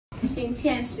今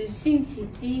天是星期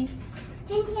几？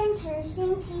今天是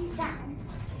星期三。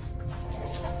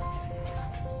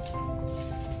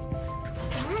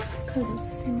Because it's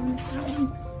the same one as that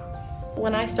one.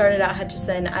 When I started at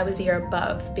Hutchison, I was a year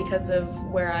above because of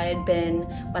where I had been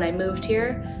when I moved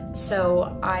here.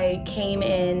 So I came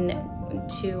in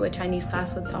to a Chinese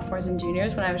class with sophomores and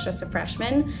juniors when I was just a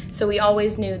freshman. So we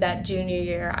always knew that junior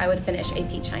year I would finish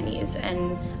AP Chinese,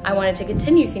 and I wanted to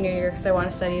continue senior year because I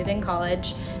want to study it in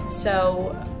college.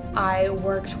 So I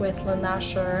worked with Lynn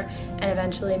Tian and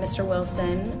eventually Mr.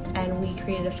 Wilson, and we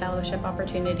created a fellowship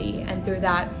opportunity, and through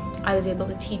that I was able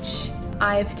to teach.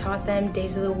 I've taught them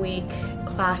days of the week,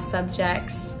 class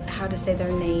subjects, how to say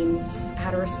their names,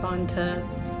 how to respond to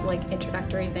like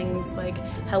introductory things like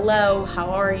hello,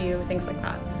 how are you, things like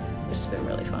that. It's just been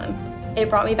really fun. It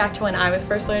brought me back to when I was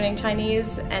first learning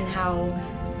Chinese and how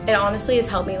it honestly has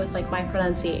helped me with like my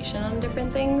pronunciation on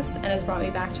different things, and has brought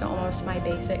me back to almost my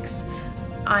basics.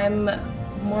 I'm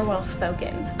more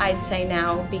well-spoken, I'd say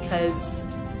now, because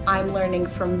I'm learning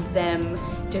from them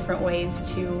different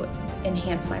ways to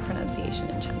enhance my pronunciation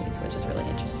in Chinese, which is really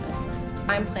interesting.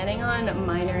 I'm planning on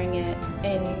minoring it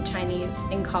in Chinese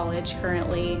in college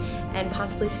currently, and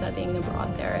possibly studying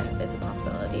abroad there if it's a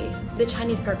possibility. The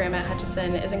Chinese program at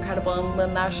Hutchison is incredible, and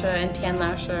Lynn Tian and Tian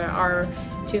are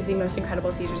two of the most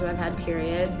incredible teachers I've had,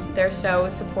 period. They're so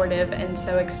supportive and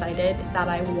so excited that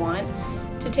I want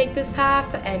to take this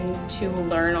path and to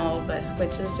learn all of this,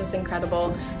 which is just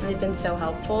incredible. And they've been so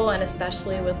helpful, and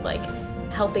especially with like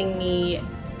helping me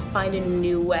find a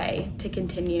new way to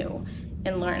continue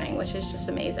in learning, which is just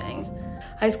amazing.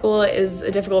 High school is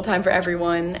a difficult time for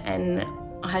everyone, and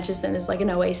Hutchison is like an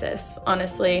oasis,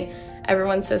 honestly.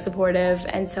 Everyone's so supportive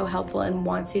and so helpful and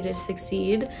wants you to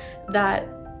succeed that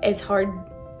it's hard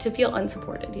to feel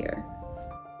unsupported here.